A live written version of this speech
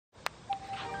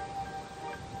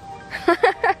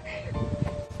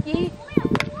Ski.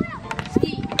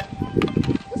 Ski.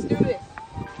 Let's do this.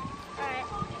 Alright.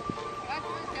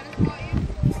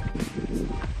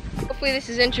 Hopefully this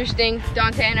is interesting.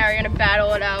 Dante and I are gonna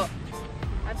battle it out.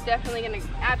 I'm definitely gonna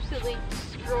absolutely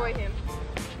destroy him.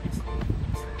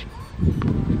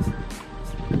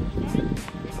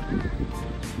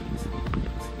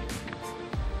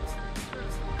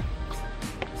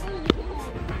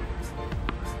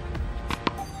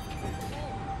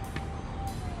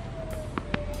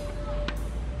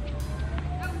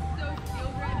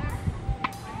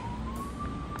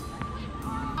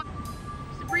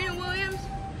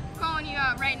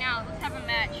 Right now, let's have a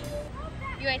match.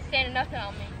 You ain't standing nothing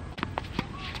on me.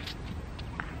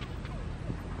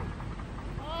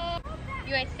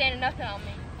 You ain't standing nothing on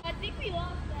me. I think we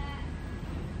lost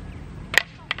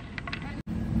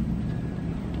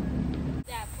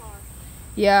that far.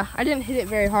 Yeah, I didn't hit it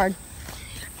very hard.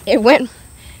 It went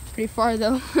pretty far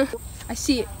though. I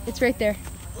see it. It's right there.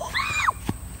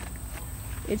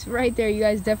 It's right there. You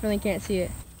guys definitely can't see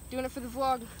it. Doing it for the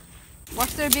vlog.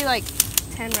 Watch there be like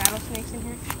 10 rattlesnakes in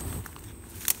here.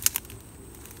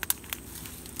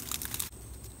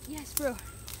 Yes, bro.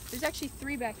 There's actually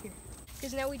 3 back here.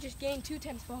 Because now we just gained 2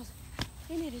 tennis balls.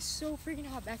 And it is so freaking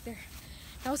hot back there.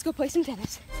 Now let's go play some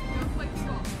tennis. Go play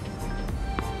football.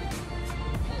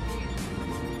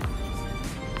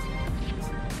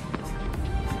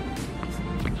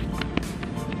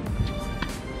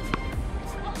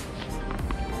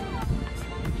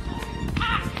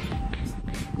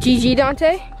 GG,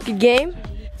 Dante. Good game.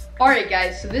 Alright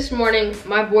guys, so this morning,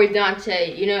 my boy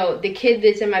Dante, you know, the kid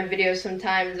that's in my videos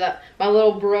sometimes, my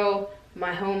little bro,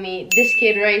 my homie, this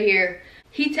kid right here,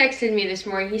 he texted me this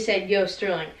morning. He said, yo,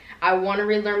 Sterling, I want to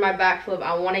relearn my backflip.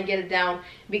 I want to get it down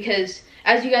because,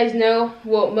 as you guys know,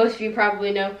 well, most of you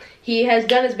probably know, he has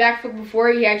done his backflip before.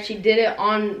 He actually did it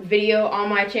on video on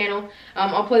my channel.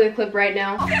 I'll play the clip right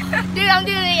now. Dude, I'm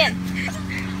doing it again.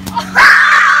 Let's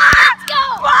go!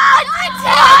 Let's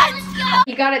go!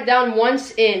 He got it down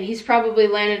once and he's probably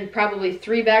landed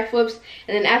 3 backflips,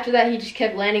 and then after that he just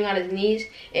kept landing on his knees,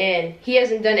 and he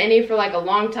hasn't done any for like a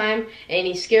long time and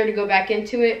he's scared to go back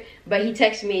into it. But he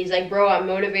texted me, he's like, bro, I'm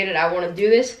motivated, I want to do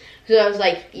this. So I was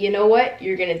like, you know what,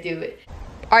 you're gonna do it.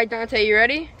 All right, Dante, you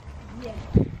ready? Yeah.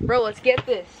 Bro, let's get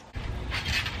this.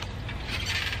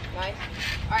 Nice.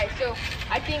 All right, so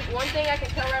I think one thing I can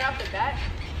tell right off the bat,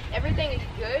 everything is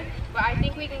good, but I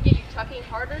think we can get you tucking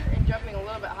harder and jumping a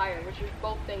little bit higher, which are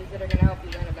both things that are going to help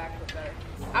you land a backflip better.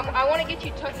 I want to get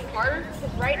you tucking harder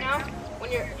because right now, when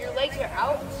your legs are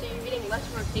out, so you're getting less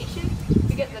rotation,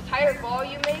 because the tighter ball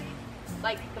you make,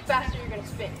 like the faster you're going to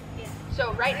spin. Yeah.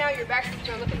 So right now your backflips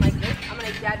are looking like this. I'm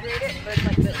going to exaggerate it, but it's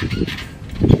like this.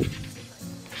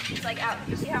 It's like out.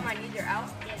 You see how my knees are out?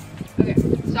 Yeah. Okay,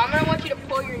 so I'm going to want you to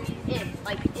pull your knees in,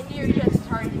 like into your chest as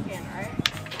hard as you can, alright?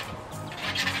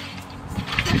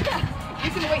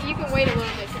 You can wait a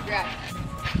little bit to grab.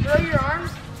 Throw your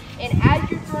arms, and as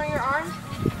you're throwing your arms,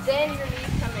 then your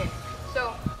knees come in.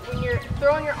 So when you're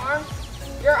throwing your arms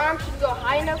should go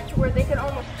high enough to where they can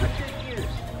almost touch your ears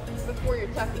before you're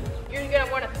tucking. You're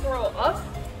gonna want to throw up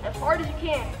as hard as you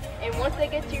can, and once they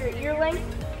get to your ear length,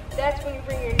 that's when you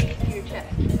bring your knees to your chest.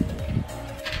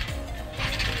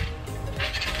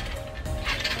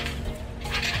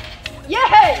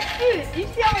 Yes! Dude, do you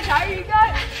see how much higher you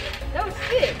got? That was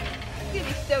sick. It's gonna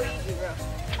be so easy, bro.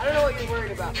 I don't know what you're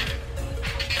worried about.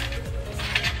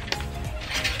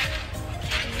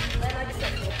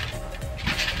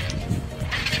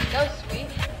 That was sweet.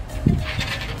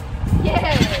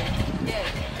 Yeah!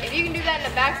 Yeah. If you can do that in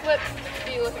a backflip,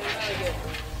 you'll be looking really good.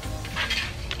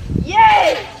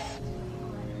 Yes!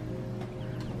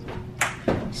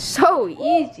 So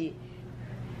easy.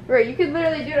 Bro, you could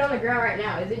literally do it on the ground right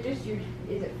now. Is it just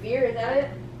is it fear? Is that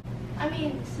it? I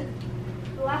mean,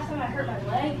 the last time I hurt my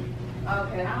leg,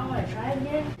 Okay. I don't want to try it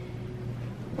again.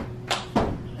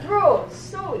 Bro, it's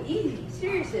so easy.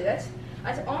 Seriously, that's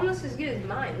almost as good as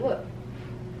mine. Look.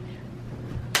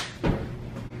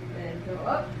 And go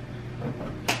up.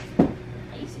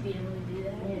 I used to be able to do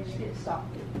that. And just get it soft.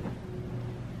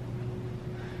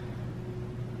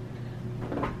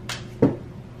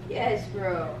 Yes,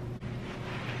 bro.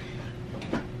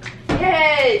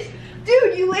 Yes!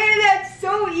 Dude, you landed that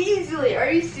so easily. Are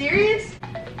you serious?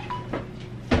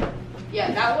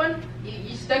 Yeah, that one,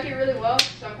 you stuck it really well,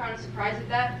 so I'm kind of surprised at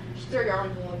that. Just throw your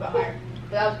arms a little bit higher.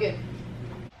 But that was good.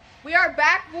 We are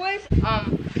back, boys.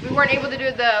 We weren't able to do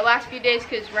it the last few days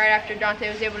because right after Dante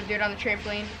was able to do it on the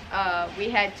trampoline, we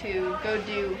had to go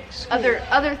do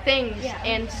other things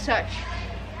and such.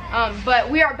 But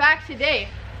we are back today,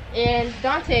 and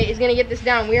Dante is gonna get this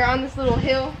down. We are on this little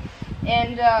hill.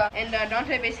 And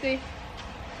Dante basically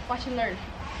watch and learn.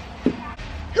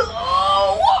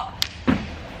 Oh!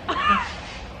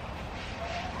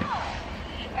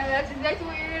 And that's exactly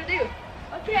what you're gonna do.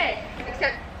 Okay,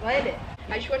 except land it.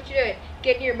 I just want you to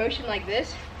get in your motion like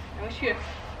this. I want you to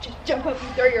just jump up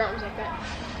and throw your arms like that.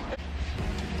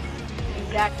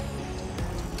 Exactly.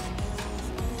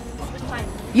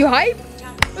 You hype?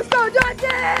 Let's go,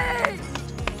 Dante!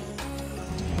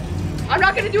 I'm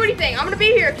not gonna do anything. I'm gonna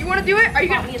be here. If you wanna do it, are you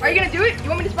gonna do it? You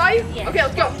want me to spy you? Yeah. Okay,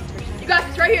 let's go. You got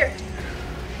this right here.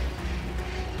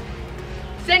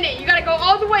 Send it. You gotta go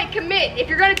all the way. Commit. If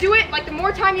you're gonna do it, like the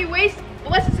more time you waste, the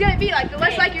less it's gonna be. Like the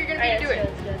less likely you're gonna be to do it.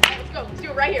 Let's go. Let's do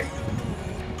it right here.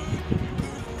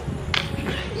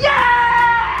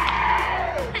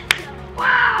 Yeah!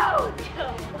 Wow!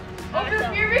 Over the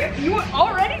mirror. You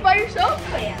already by yourself?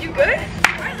 Oh, yeah. You good?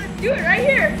 All right, let's do it right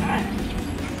here.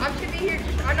 I'm just gonna be here.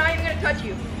 I'm not even gonna touch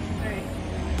you. Alright.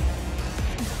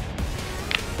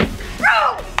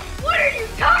 Bro, what are you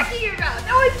talking about?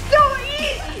 That was so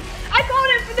easy. I called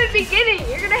it from the beginning.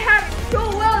 You're gonna have it so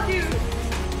well, dude.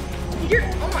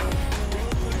 Oh my.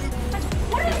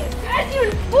 What are these guys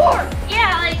doing for?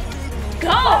 Yeah, like,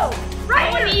 go! Right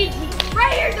here.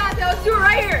 Right here, Dante. Let's do it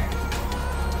right here.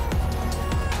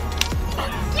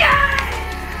 Yes!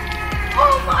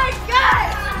 Oh my God!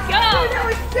 Go! Dude, that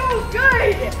was so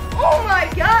good! Oh my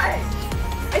gosh!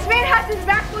 This man has his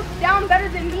backflip down better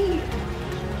than me.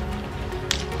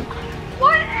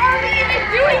 What are we even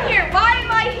doing here? Why am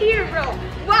I here, bro?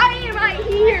 Why am I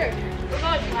here? We're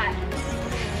going flat.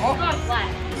 Oh. We're going flat.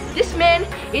 This man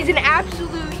is an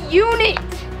absolute unit.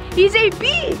 He's a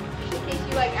beast. In case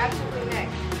you like absolutely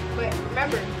next. But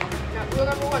remember, rule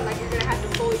number one, like you're gonna have to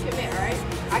fully commit, alright?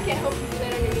 I can't help you do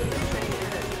that on your knees.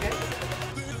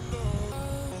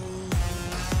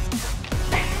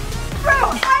 Bro,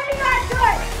 I did not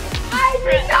touch! I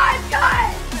did not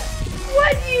touch!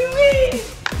 What do you mean?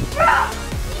 Bro,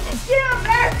 you just did a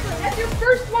backflip. That's your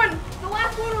first one. The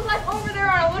last one was like over there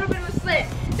on a little bit of a slant.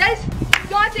 That is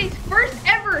Dante's first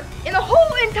ever in the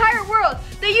whole entire world.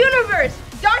 The universe.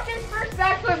 Dante's first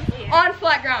backflip on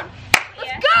flat ground.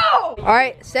 Let's go!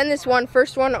 Alright, send this one,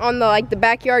 first one on the the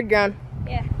backyard ground.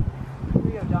 Yeah. Here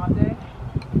we go, Dante.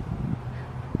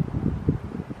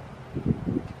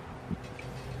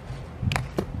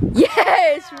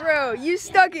 Yes, bro, you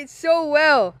stuck it so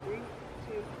well. 3,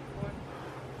 2,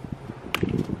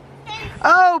 1.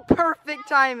 Oh, perfect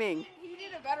timing. He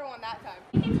did a better one that time.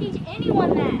 You can teach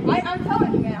anyone that. I'm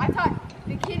telling you, man. I taught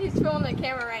the kid who's filming the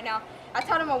camera right now. I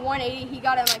taught him a 180. He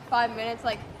got it in like 5 minutes.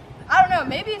 Like, I don't know.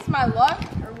 Maybe it's my luck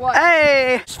or what.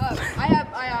 Hey!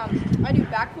 I do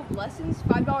backflip lessons,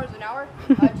 $5 an hour.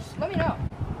 Just let me know.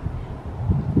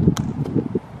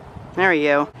 There we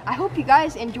go. I hope you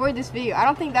guys enjoyed this video. I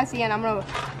don't think that's the end. I'm gonna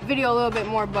video a little bit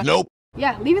more, but nope.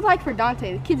 Yeah, leave a like for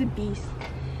Dante. The kid's a beast.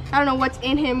 I don't know what's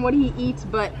in him, what he eats,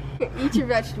 but eat your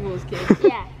vegetables, kid.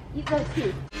 Yeah, eat those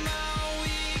too.